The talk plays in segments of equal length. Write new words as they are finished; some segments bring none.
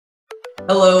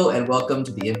Hello and welcome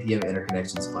to the NPM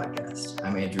Interconnections podcast.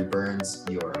 I'm Andrew Burns,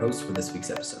 your host for this week's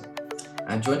episode.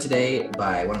 I'm joined today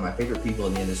by one of my favorite people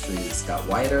in the industry, Scott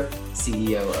Wyatter,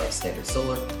 CEO of Standard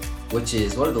Solar, which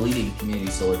is one of the leading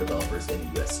community solar developers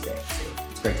in the US today. So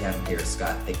it's great to have him here.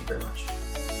 Scott, thank you very much.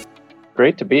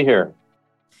 Great to be here.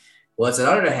 Well, it's an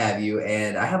honor to have you,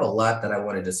 and I have a lot that I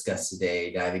want to discuss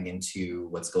today, diving into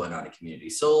what's going on in community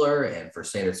solar and for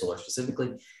Standard Solar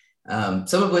specifically,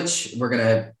 some of which we're going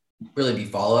to really be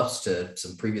follow-ups to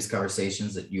some previous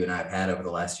conversations that you and I have had over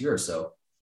the last year or so.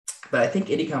 But I think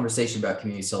any conversation about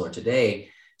community solar today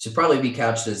should probably be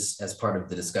couched as part of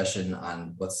the discussion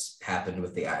on what's happened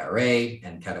with the IRA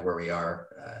and kind of where we are,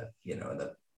 in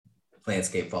the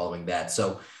landscape following that.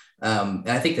 So, and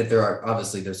I think that there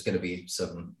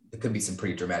could be some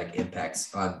pretty dramatic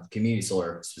impacts on community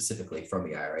solar specifically from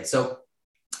the IRA. So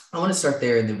I want to start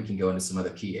there, and then we can go into some other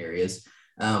key areas.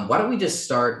 Why don't we just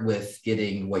start with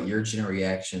getting what your general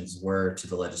reactions were to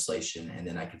the legislation, and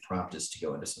then I can prompt us to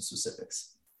go into some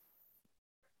specifics.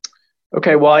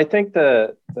 Okay, well, I think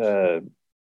the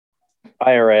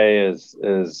IRA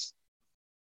is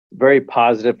very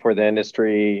positive for the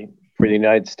industry, for the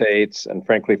United States, and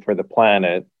frankly, for the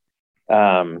planet.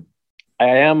 I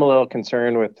am a little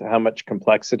concerned with how much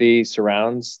complexity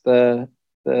surrounds the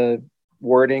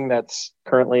wording that's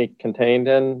currently contained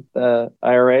in the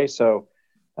IRA. So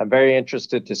I'm very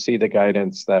interested to see the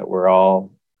guidance that we're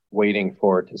all waiting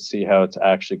for to see how it's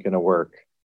actually going to work,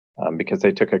 because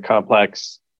they took a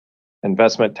complex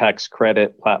investment tax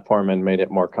credit platform and made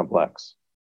it more complex.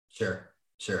 Sure.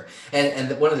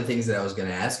 And one of the things that I was going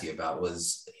to ask you about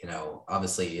was,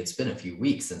 obviously it's been a few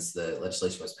weeks since the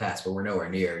legislation was passed, but we're nowhere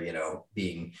near,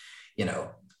 being,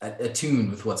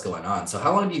 attuned with what's going on. So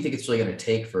how long do you think it's really going to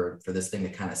take for this thing to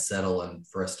kind of settle and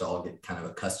for us to all get kind of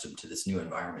accustomed to this new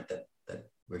environment that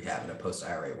we have in a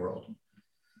post-IRA world?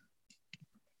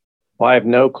 Well, I have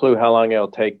no clue how long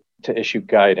it'll take to issue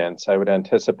guidance. I would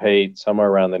anticipate somewhere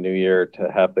around the new year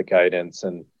to have the guidance.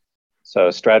 And so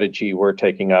a strategy we're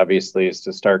taking, obviously, is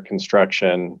to start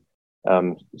construction,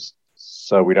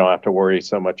 so we don't have to worry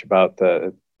so much about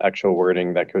the actual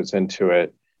wording that goes into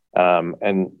it.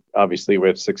 And obviously, we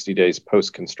have 60 days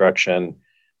post-construction.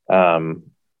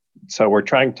 So we're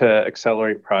trying to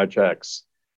accelerate projects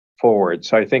forward.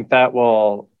 So I think that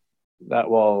will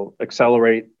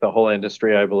accelerate the whole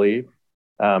industry, I believe.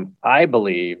 I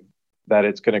believe that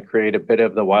it's going to create a bit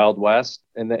of the Wild West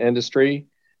in the industry,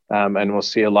 and we'll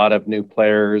see a lot of new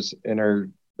players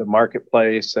enter the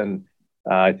marketplace. And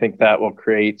I think that will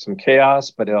create some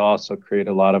chaos, but it'll also create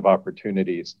a lot of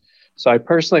opportunities. So I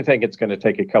personally think it's going to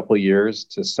take a couple of years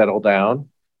to settle down.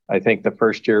 I think the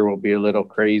first year will be a little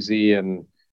crazy, and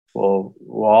we'll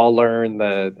all learn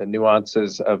the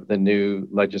nuances of the new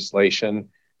legislation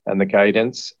and the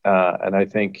guidance. And I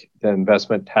think the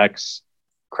investment tax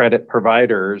credit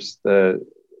providers, the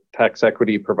tax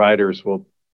equity providers, will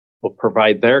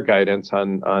provide their guidance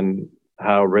on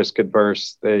how risk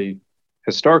adverse they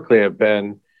historically have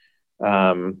been.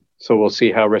 So we'll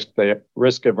see how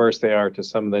risk averse they are to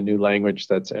some of the new language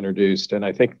that's introduced. And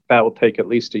I think that will take at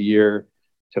least a year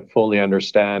to fully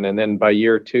understand. And then by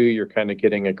year 2, you're kind of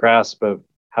getting a grasp of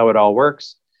how it all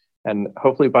works. And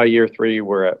hopefully by year 3,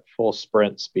 we're at full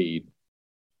sprint speed.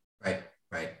 Right.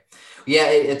 Yeah,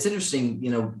 it's interesting.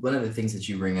 One of the things that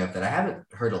you bring up that I haven't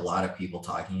heard a lot of people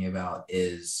talking about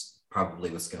is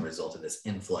probably what's going to result in this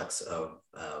influx of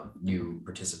new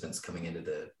participants coming into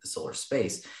the solar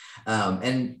space.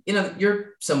 And,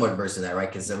 you're somewhat versed in that, right?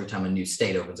 Because every time a new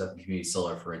state opens up in community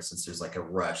solar, for instance, there's like a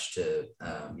rush to,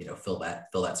 fill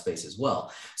that space as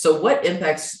well. So what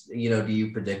impacts, do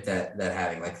you predict that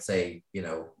having, like, say,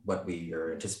 what we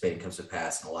are anticipating comes to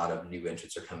pass and a lot of new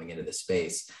entrants are coming into the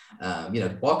space?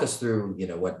 Walk us through,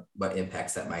 what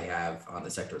impacts that might have on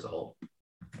the sector as a whole.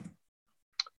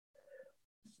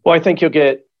 Well, I think you'll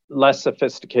get less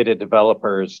sophisticated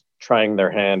developers trying their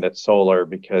hand at solar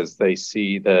because they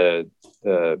see the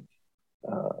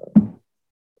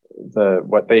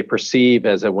what they perceive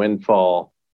as a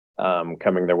windfall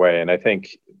coming their way. And I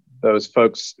think those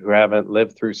folks who haven't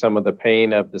lived through some of the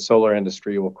pain of the solar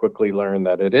industry will quickly learn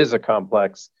that it is a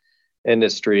complex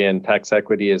industry, and tax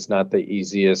equity is not the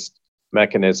easiest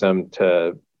mechanism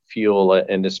to fuel an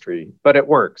industry, but it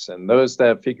works. And those that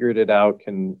have figured it out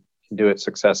can do it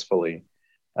successfully.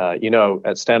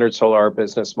 At Standard Solar, our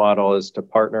business model is to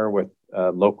partner with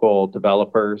local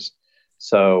developers.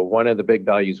 So one of the big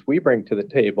values we bring to the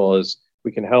table is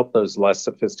we can help those less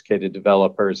sophisticated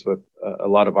developers with a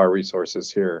lot of our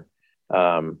resources here.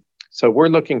 So we're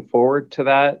looking forward to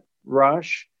that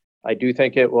rush. I do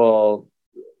think it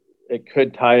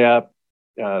could tie up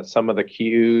some of the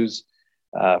queues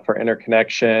for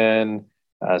interconnection.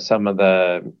 Some of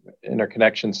the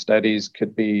interconnection studies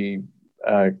could be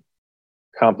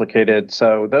complicated.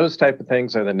 So those type of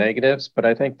things are the negatives, but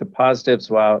I think the positives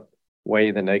will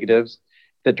outweigh the negatives.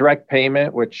 The direct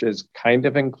payment, which is kind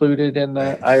of included in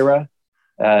the IRA,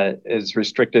 is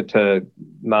restricted to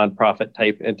nonprofit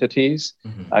type entities.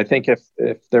 Mm-hmm. I think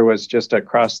if there was just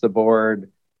across the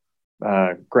board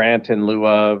grant in lieu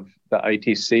of the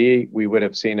ITC, we would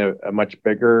have seen a much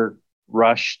bigger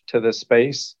rush to this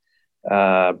space.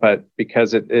 But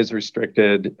because it is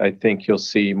restricted, I think you'll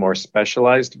see more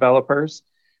specialized developers.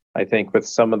 I think with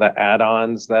some of the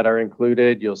add-ons that are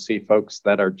included, you'll see folks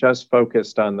that are just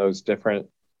focused on those different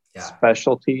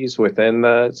specialties within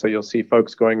so you'll see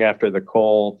folks going after the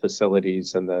coal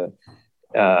facilities and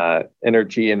the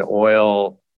energy and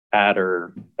oil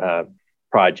adder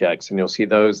projects. And you'll see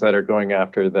those that are going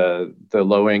after the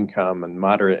low income and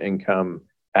moderate income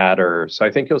adder. So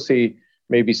I think you'll see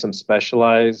maybe some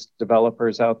specialized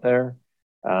developers out there.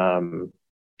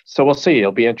 So we'll see.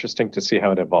 It'll be interesting to see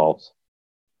how it evolves.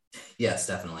 Yes,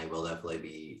 definitely. We'll definitely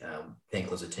be paying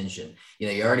close attention.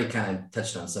 You already kind of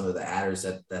touched on some of the adders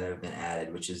that have been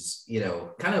added, which is,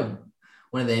 kind of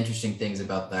one of the interesting things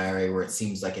about the IRA, where it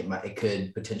seems like it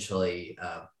could potentially,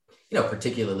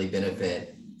 particularly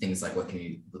benefit things like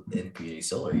community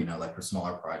solar, like for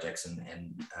smaller projects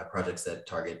and projects that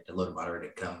target low to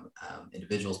moderate income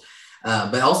individuals.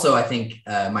 But also, I think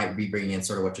might be bringing in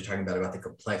sort of what you're talking about the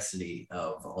complexity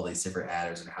of all these different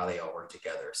adders and how they all work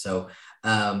together. So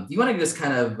you want to just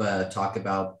kind of talk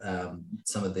about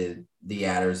some of the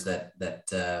adders that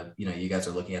you guys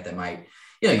are looking at that might,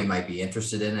 you might be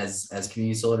interested in as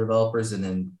community solar developers, and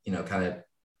then, kind of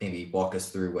maybe walk us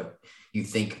through what you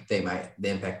think the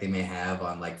impact they may have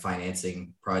on like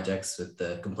financing projects with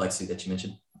the complexity that you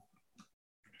mentioned.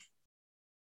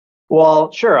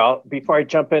 Well, sure. Before I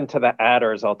jump into the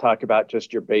adders, I'll talk about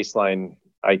just your baseline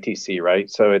ITC, right?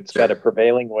 So it's got a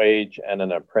prevailing wage and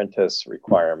an apprentice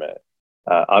requirement.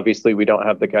 Obviously, we don't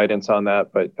have the guidance on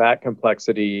that, but that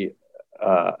complexity,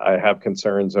 I have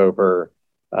concerns over.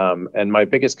 And my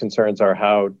biggest concerns are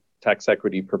how tax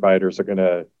equity providers are going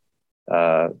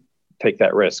to take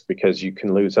that risk, because you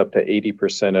can lose up to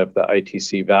 80% of the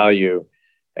ITC value.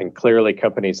 And clearly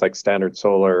companies like Standard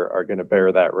Solar are going to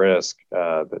bear that risk.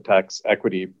 The tax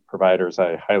equity providers,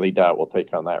 I highly doubt, will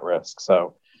take on that risk.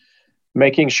 So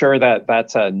making sure that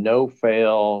that's a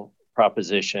no-fail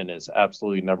proposition is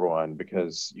absolutely number one,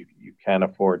 because you can't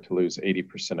afford to lose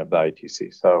 80% of the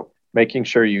ITC. So making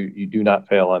sure you do not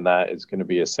fail on that is going to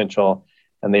be essential.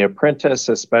 And the apprentice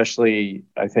especially,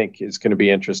 I think, is going to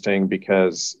be interesting,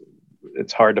 because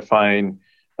it's hard to find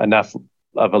enough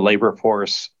of a labor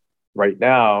force right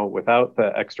now without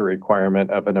the extra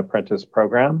requirement of an apprentice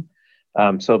program.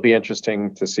 So it'll be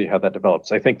interesting to see how that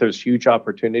develops. I think there's huge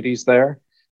opportunities there.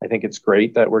 I think it's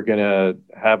great that we're going to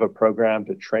have a program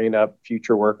to train up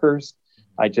future workers.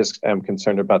 I just am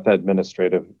concerned about the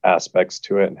administrative aspects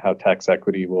to it and how tax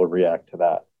equity will react to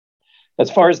that.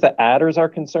 As far as the adders are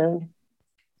concerned,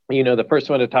 the first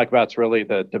one to talk about is really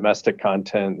the domestic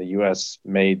content, the U.S.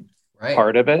 made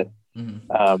part of it,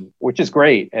 which is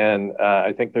great. And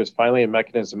I think there's finally a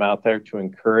mechanism out there to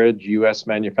encourage U.S.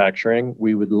 manufacturing.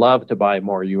 We would love to buy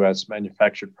more U.S.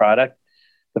 manufactured product.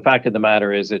 The fact of the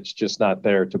matter is it's just not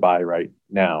there to buy right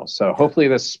now. So hopefully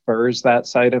this spurs that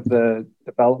side of the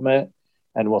development,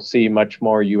 and we'll see much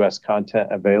more U.S.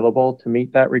 content available to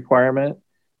meet that requirement.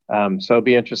 So it'll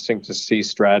be interesting to see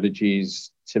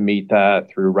strategies to meet that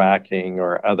through racking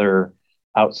or other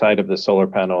outside of the solar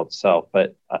panel itself.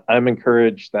 But I'm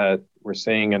encouraged that we're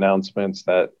seeing announcements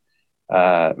that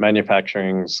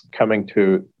manufacturing's coming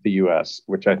to the U.S.,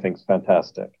 which I think is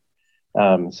fantastic.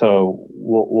 So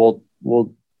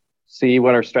we'll see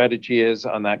what our strategy is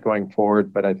on that going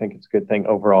forward, but I think it's a good thing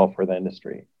overall for the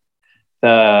industry.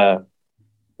 The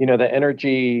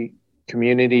energy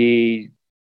community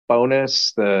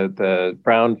bonus, the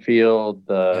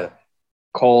brownfield,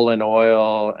 coal and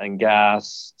oil and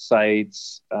gas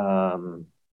sites. I'm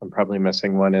probably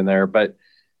missing one in there, but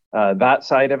that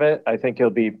side of it, I think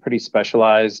it'll be pretty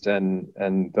specialized, and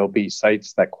there'll be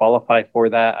sites that qualify for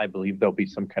that. I believe there'll be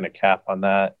some kind of cap on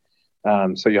that.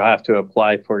 So you'll have to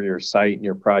apply for your site and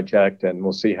your project, and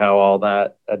we'll see how all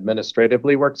that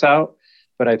administratively works out.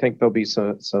 But I think there'll be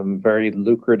some very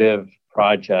lucrative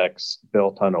projects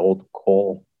built on old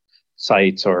coal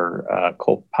sites or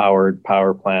coal-powered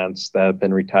power plants that have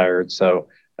been retired. So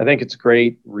I think it's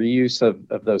great reuse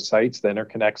of those sites. The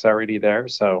interconnect's already there.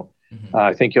 So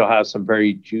I think you'll have some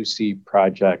very juicy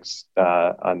projects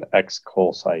on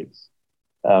ex-coal sites.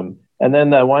 And then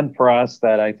the one for us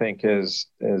that I think is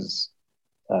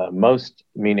most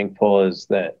meaningful is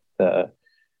that the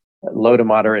low to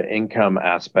moderate income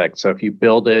aspect. So if you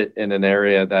build it in an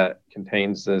area that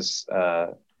contains this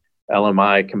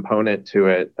LMI component to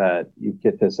it, that you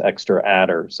get this extra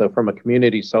adder. So from a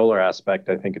community solar aspect,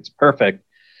 I think it's perfect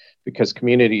because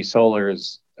community solar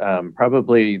is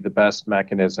probably the best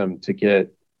mechanism to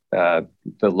get the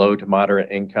low to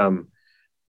moderate income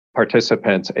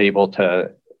participants able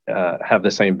to have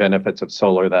the same benefits of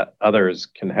solar that others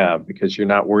can have, because you're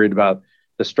not worried about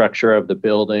the structure of the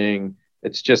building.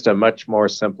 It's just a much more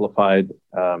simplified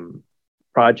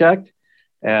project.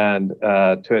 And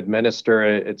to administer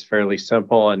it, it's fairly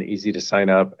simple and easy to sign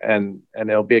up. And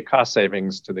it'll be a cost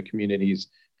savings to the communities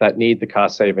that need the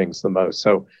cost savings the most.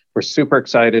 So we're super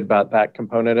excited about that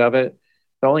component of it.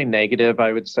 The only negative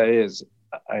I would say is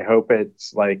I hope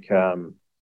it's like,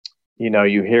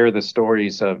 you hear the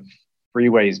stories of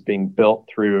freeways being built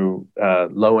through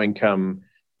low-income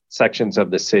sections of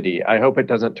the city. I hope it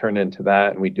doesn't turn into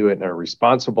that, and we do it in a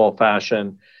responsible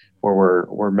fashion where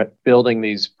we're building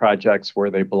these projects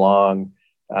where they belong,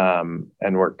 and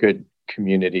we're good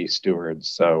community stewards.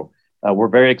 So we're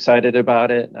very excited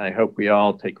about it, and I hope we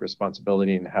all take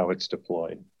responsibility in how it's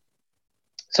deployed.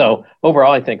 So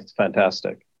overall, I think it's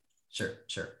fantastic.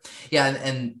 Sure. Yeah,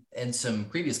 and some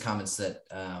previous comments that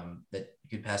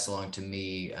you could pass along to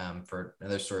me for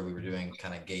another story we were doing,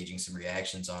 kind of gauging some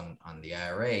reactions on the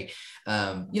IRA.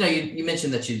 You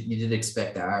mentioned that you did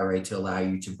expect the IRA to allow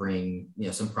you to bring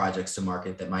some projects to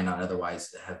market that might not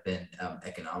otherwise have been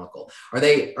economical. Are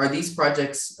these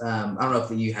projects? I don't know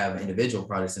if you have individual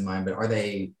projects in mind, but are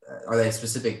they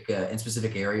specific in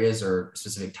specific areas or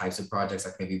specific types of projects,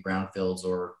 like maybe brownfields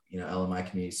or LMI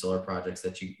community solar projects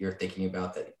that you're thinking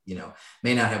about that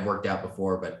may not have worked out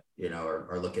before, but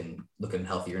are looking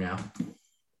healthier now?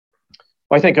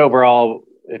 Well, I think overall,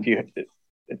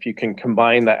 if you can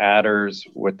combine the adders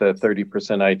with the 30%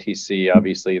 ITC,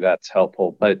 obviously that's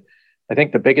helpful. But I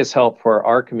think the biggest help for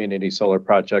our community solar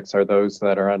projects are those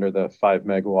that are under the 5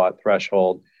 megawatt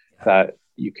threshold, that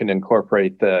you can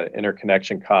incorporate the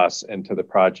interconnection costs into the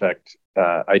project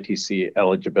ITC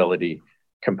eligibility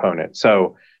component.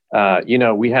 So,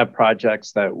 we have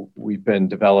projects that we've been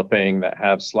developing that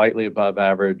have slightly above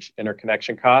average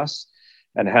interconnection costs,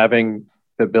 and having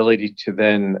the ability to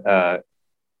then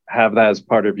have that as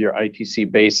part of your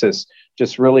ITC basis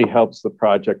just really helps the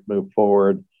project move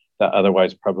forward that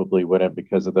otherwise probably wouldn't,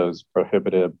 because of those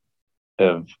prohibitive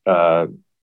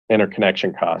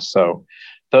interconnection costs. So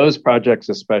those projects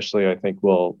especially, I think,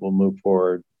 will move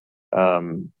forward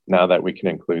now that we can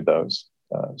include those.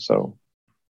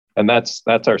 And that's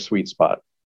our sweet spot.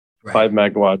 Right. 5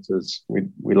 megawatts is,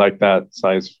 we like that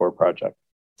size for a project.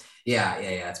 Yeah,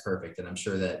 it's perfect. And I'm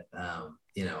sure that 5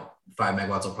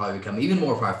 megawatts will probably become even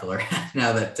more popular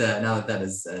now that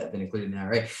has been included in the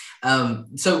IRA.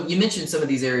 So you mentioned some of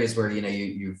these areas where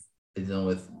you've been dealing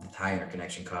with high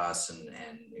interconnection costs and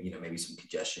maybe some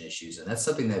congestion issues, and that's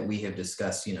something that we have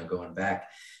discussed going back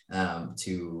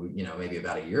to maybe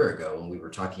about a year ago, when we were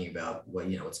talking about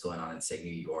what's going on in, say, New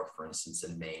York, for instance,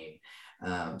 and Maine.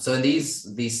 So in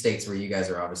these states where you guys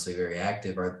are obviously very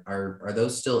active, are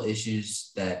those still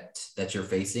issues that you're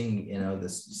facing?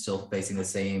 Still facing the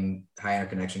same high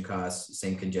interconnection costs,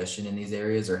 same congestion in these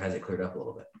areas, or has it cleared up a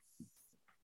little bit?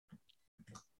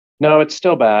 No, it's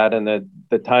still bad, and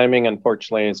the timing,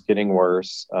 unfortunately, is getting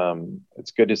worse.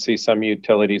 It's good to see some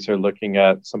utilities are looking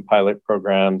at some pilot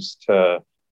programs to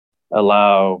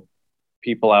allow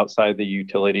people outside the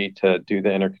utility to do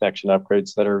the interconnection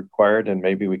upgrades that are required, and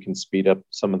maybe we can speed up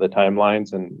some of the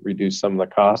timelines and reduce some of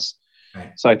the costs.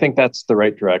 Right. So I think that's the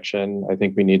right direction. I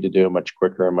think we need to do it much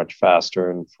quicker and much faster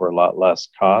and for a lot less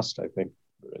cost. I think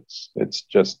it's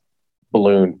just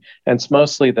ballooned. And it's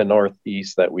mostly the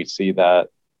Northeast that we see that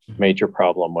major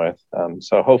problem with.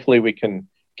 So hopefully we can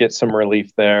get some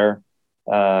relief there,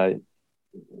 and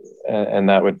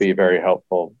that would be very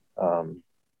helpful.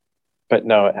 But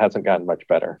no, it hasn't gotten much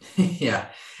better. Yeah,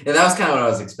 that was kind of what I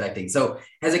was expecting. So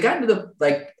has it gotten to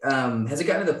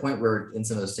the point where in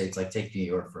some of those states, like take New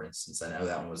York, for instance, I know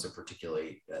that one was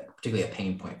particularly a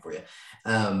pain point for you.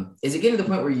 Is it getting to the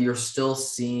point where you're still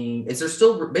seeing, is there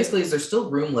still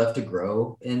room left to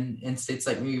grow in states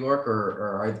like New York,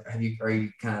 or are you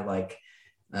kind of like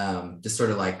just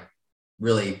sort of like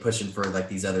really pushing for like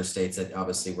these other states that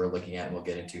obviously we're looking at and we'll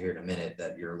get into here in a minute,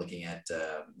 that you're looking at,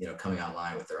 coming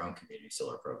online with their own community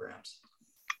solar programs?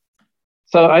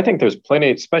 So I think there's plenty,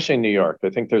 especially in New York.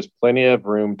 I think there's plenty of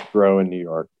room to grow in New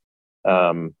York.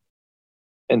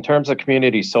 In terms of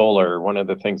community solar, one of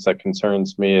the things that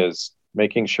concerns me is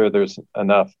making sure there's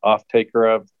enough off-taker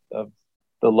of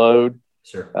the load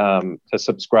Sure. to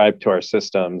subscribe to our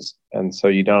systems. And so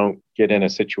you don't get in a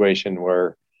situation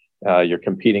where you're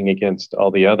competing against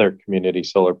all the other community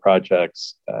solar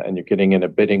projects and you're getting in a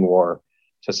bidding war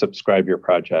to subscribe your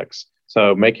projects.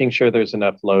 So making sure there's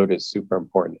enough load is super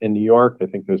important. In New York, I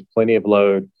think there's plenty of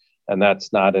load, and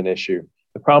that's not an issue.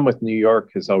 The problem with New York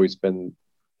has always been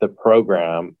the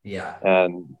program, Yeah.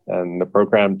 and the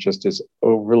program just is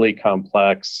overly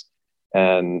complex,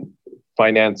 and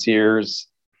financiers,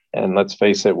 and let's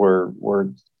face it,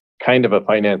 we're kind of a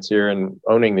financier in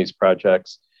owning these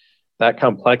projects. That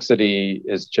complexity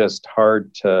is just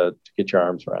hard to get your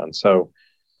arms around. So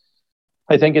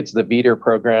I think it's the VDER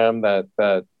program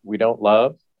that we don't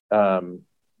love.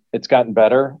 It's gotten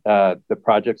better. The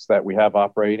projects that we have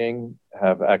operating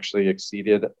have actually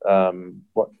exceeded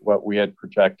what we had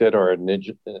projected or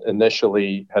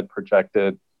initially had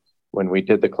projected when we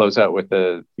did the closeout with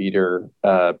the VDER.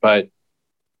 But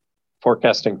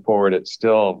forecasting forward, it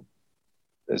still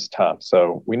is tough.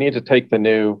 So we need to take the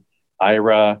new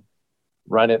IRA,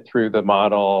 run it through the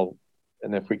model,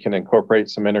 and if we can incorporate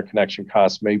some interconnection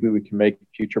costs, maybe we can make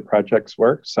future projects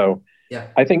work. So Yeah.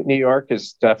 I think New York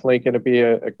is definitely going to be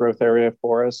a growth area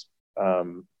for us,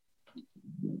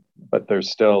 but there's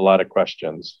still a lot of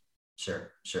questions.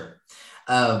 Sure, sure.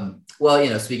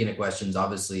 Well, speaking of questions,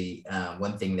 obviously,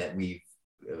 one thing that we've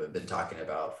been talking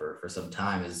about for some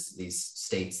time is these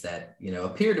states that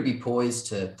appear to be poised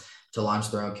to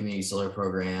launch their own community solar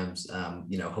programs.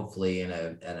 Hopefully in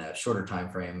a shorter time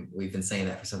frame. We've been saying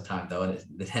that for some time, though, and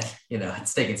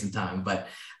it's taken some time. But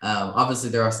obviously,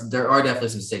 there are definitely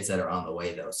some states that are on the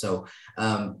way, though. So,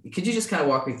 could you just kind of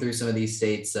walk me through some of these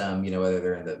states? Whether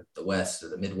they're in the West or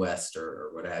the Midwest or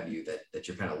what have you, that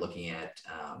you're kind of looking at,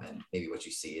 and maybe what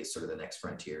you see as sort of the next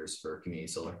frontiers for community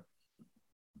solar.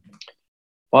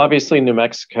 Well, obviously, New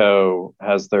Mexico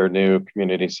has their new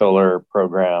community solar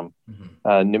program.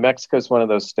 Mm-hmm. New Mexico is one of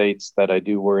those states that I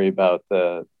do worry about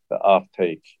the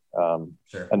offtake.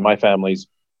 Sure. And my family's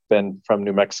been from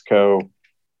New Mexico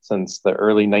since the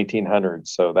early 1900s,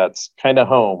 so that's kind of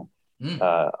home.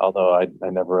 Although I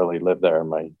never really lived there.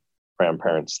 My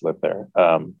grandparents lived there.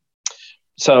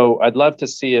 So I'd love to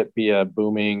see it be a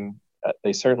booming.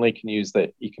 They certainly can use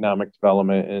the economic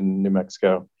development in New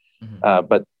Mexico,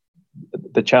 but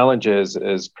the challenge is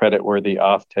creditworthy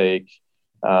offtake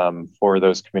for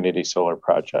those community solar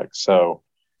projects. So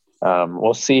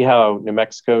we'll see how New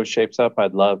Mexico shapes up.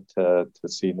 I'd love to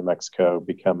see New Mexico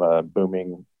become a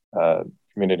booming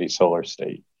community solar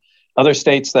state. Other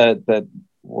states that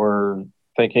we're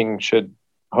thinking should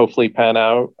hopefully pan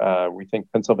out, we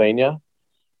think Pennsylvania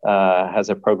has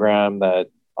a program that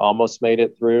almost made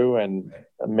it through, and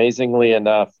amazingly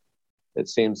enough, it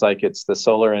seems like it's the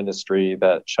solar industry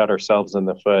that shot ourselves in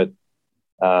the foot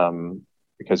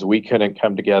because we couldn't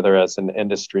come together as an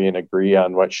industry and agree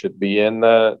on what should be in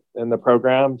the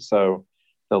program. So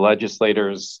the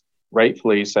legislators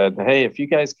rightfully said, hey, if you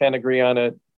guys can't agree on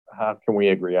it, how can we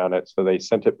agree on it? So they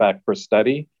sent it back for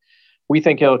study. We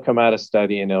think it'll come out of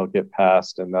study and it'll get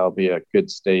passed, and that'll be a good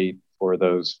state for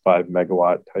those 5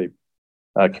 megawatt type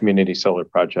community solar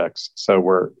projects. So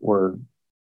we're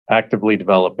actively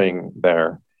developing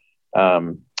there.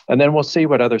 And then we'll see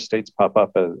what other states pop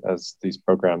up as these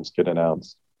programs get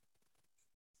announced.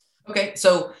 Okay,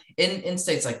 so in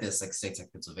states like this, like states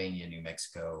like Pennsylvania, New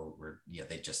Mexico, where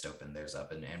they just opened theirs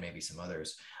up, and maybe some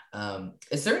others,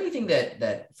 is there anything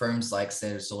that firms like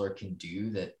Standard Solar can do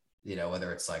that,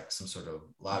 whether it's like some sort of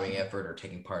lobbying effort or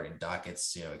taking part in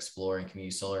dockets, exploring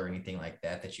community solar or anything like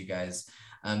that you guys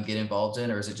get involved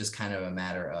in? Or is it just kind of a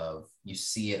matter of you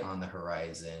see it on the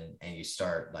horizon and you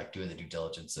start like doing the due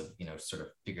diligence of, sort of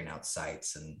figuring out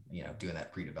sites and, doing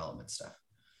that pre-development stuff?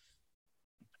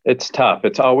 It's tough.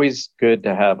 It's always good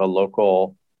to have a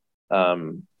local,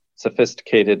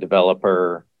 sophisticated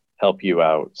developer help you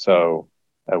out. So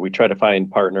we try to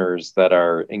find partners that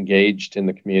are engaged in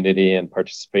the community and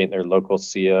participate in their local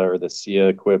SIA or the SIA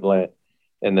equivalent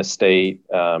in the state.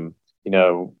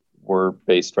 We're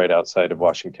based right outside of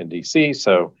Washington, D.C.,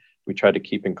 so we try to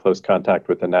keep in close contact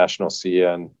with the national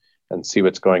SIA and see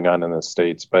what's going on in the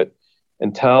states. But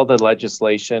until the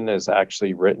legislation is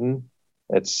actually written,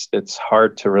 it's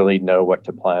hard to really know what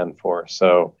to plan for.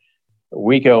 So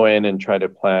we go in and try to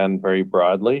plan very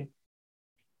broadly,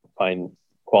 find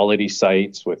quality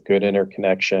sites with good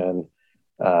interconnection.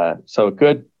 So a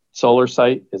good solar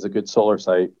site is a good solar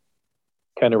site,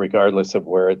 kind of regardless of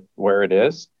where it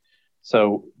is.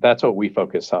 So that's what we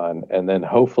focus on. And then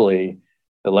hopefully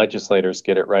the legislators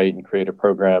get it right and create a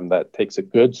program that takes a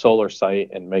good solar site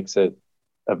and makes it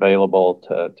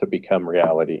available to become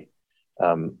reality.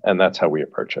 And that's how we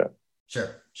approach it.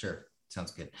 Sure.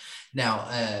 Sounds good. Now,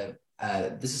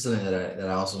 this is something that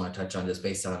I also want to touch on, just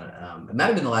based on it might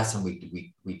have been the last time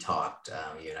we talked.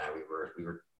 You and I, we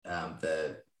were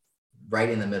the right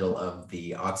in the middle of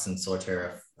the Auxin solar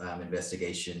tariff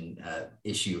investigation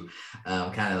issue,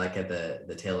 kind of like at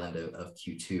the tail end of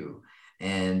Q2.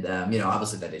 And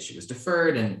obviously that issue was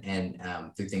deferred,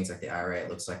 and through things like the IRA, it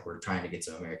looks like we're trying to get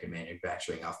some American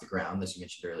manufacturing off the ground, as you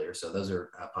mentioned earlier. So those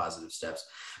are positive steps.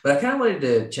 But I kind of wanted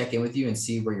to check in with you and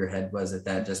see where your head was at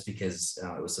that, just because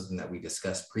it was something that we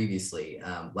discussed previously.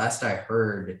 Last I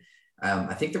heard,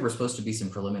 I think there were supposed to be some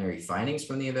preliminary findings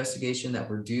from the investigation that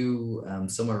were due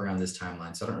somewhere around this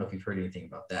timeline. So I don't know if you've heard anything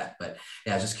about that, but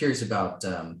yeah, I was just curious about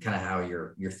kind of how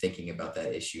you're thinking about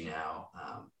that issue now.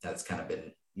 That's kind of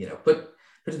been put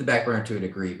to the back burner to a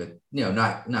degree, but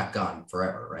not gone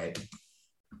forever, right?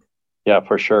 Yeah,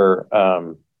 for sure.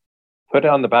 Put it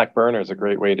on the back burner is a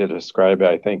great way to describe it.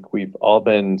 I think we've all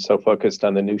been so focused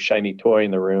on the new shiny toy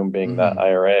in the room being that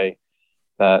IRA,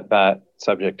 that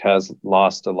subject has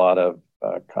lost a lot of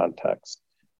context.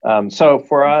 So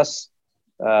for us,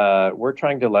 we're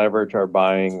trying to leverage our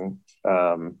buying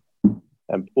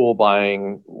and pool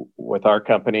buying with our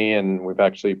company, and we've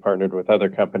actually partnered with other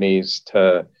companies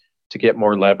to get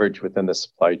more leverage within the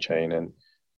supply chain. And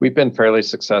we've been fairly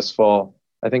successful.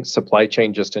 I think supply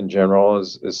chain just in general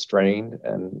is strained,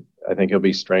 and I think it'll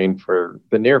be strained for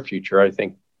the near future. I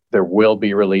think there will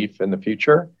be relief in the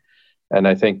future, and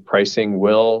I think pricing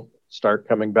will start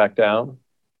coming back down,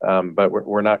 but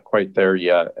we're not quite there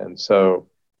yet. And so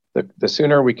the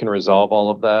sooner we can resolve all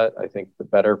of that, I think the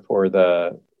better for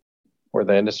the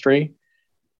industry.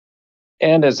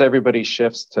 And as everybody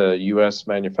shifts to U.S.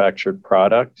 manufactured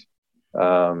product,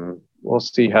 we'll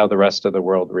see how the rest of the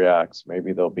world reacts.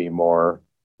 Maybe they'll be more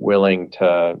willing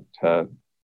to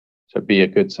be a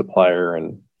good supplier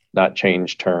and not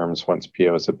change terms once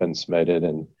POs have been submitted,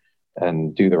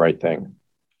 and do the right thing.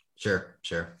 Sure.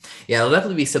 Yeah, it'll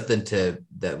definitely be something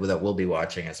that we'll be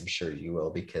watching, as I'm sure you will,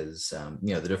 because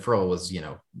the deferral was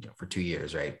for 2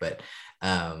 years, right? But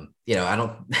I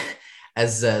don't.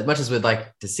 As much as we'd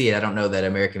like to see it, I don't know that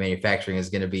American manufacturing is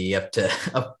going to be up to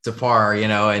par,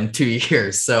 in 2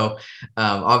 years. So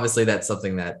obviously that's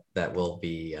something that we'll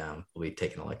be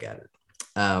taking a look at it.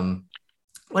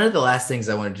 One of the last things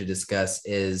I wanted to discuss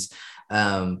is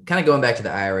kind of going back to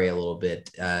the IRA a little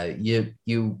bit. You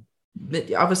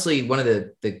obviously, one of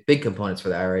the big components for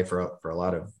the IRA for a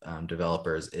lot of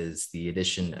developers is the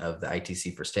addition of the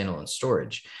ITC for standalone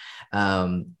storage.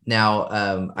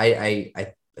 Now,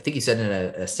 I think you said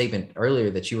in a statement earlier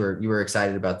that you were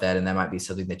excited about that, and that might be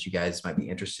something that you guys might be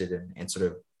interested in sort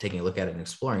of taking a look at and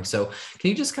exploring. So can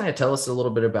you just kind of tell us a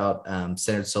little bit about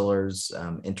Standard Solar's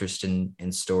interest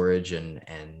in storage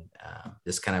and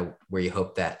just kind of where you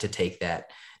hope to take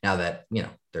that now that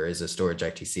there is a storage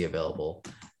ITC available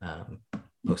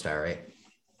post IRA?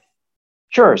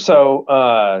 Sure.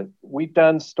 So we've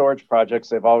done storage projects.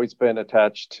 They've always been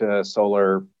attached to a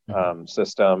solar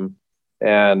system.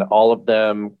 And all of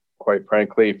them, quite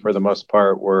frankly, for the most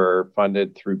part, were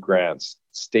funded through grants,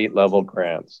 state level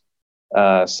grants.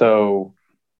 And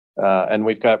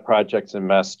we've got projects in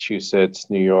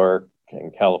Massachusetts, New York,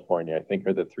 and California, I think,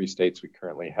 are the 3 states we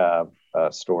currently have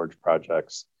storage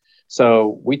projects.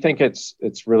 So we think it's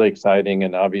really exciting.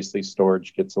 And obviously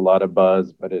storage gets a lot of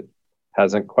buzz, but it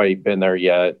hasn't quite been there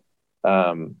yet.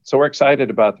 So we're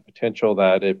excited about the potential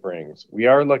that it brings. We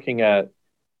are looking at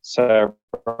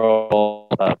several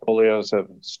portfolios of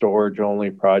storage-only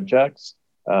projects.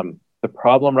 The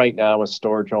problem right now with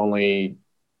storage-only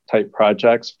type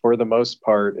projects, for the most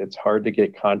part, it's hard to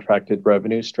get contracted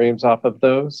revenue streams off of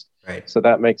those. Right. So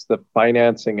that makes the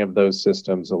financing of those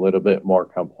systems a little bit more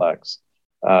complex.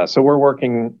 So we're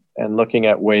working and looking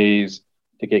at ways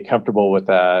to get comfortable with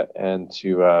that and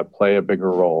to play a bigger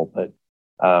role. But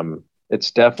it's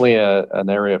definitely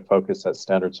an area of focus that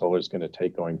Standard Solar is going to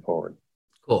take going forward.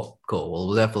 Cool. Well,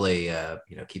 we'll definitely,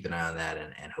 keep an eye on that,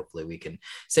 and hopefully we can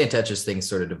stay in touch as things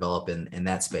sort of develop in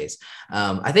that space.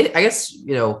 I guess,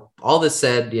 all this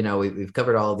said, we've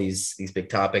covered all of these big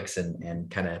topics and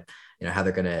kind of, how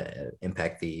they're going to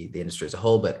impact the industry as a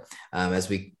whole. But as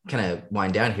we kind of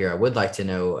wind down here, I would like to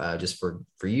know, just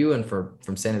for you and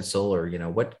from Standard Solar,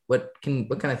 what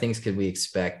kind of things could we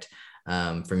expect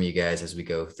from you guys as we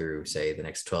go through, say, the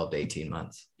next 12 to 18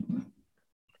 months?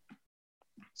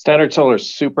 Standard Solar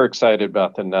is super excited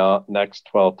about the next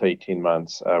 12 to 18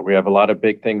 months. We have a lot of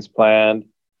big things planned.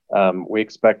 We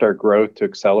expect our growth to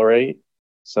accelerate.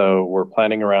 So we're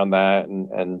planning around that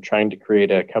and trying to create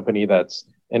a company that's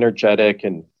energetic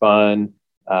and fun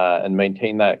and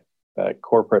maintain that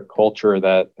corporate culture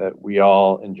that we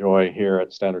all enjoy here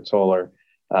at Standard Solar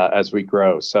as we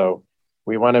grow. So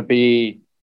we want to be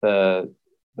the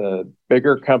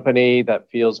bigger company that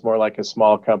feels more like a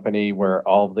small company where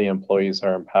all of the employees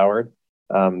are empowered.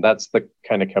 That's the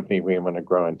kind of company we want to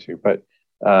grow into. But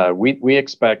we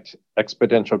expect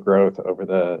exponential growth over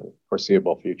the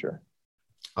foreseeable future.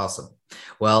 Awesome.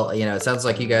 Well, it sounds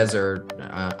like you guys are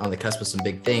on the cusp of some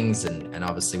big things, and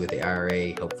obviously with the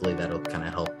IRA, hopefully that'll kind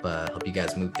of help you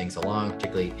guys move things along,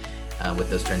 particularly with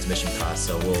those transmission costs.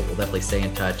 So we'll definitely stay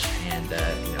in touch. And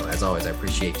as always, I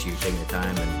appreciate you taking the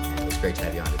time, and it was great to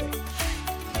have you on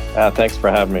today. Thanks for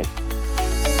having me.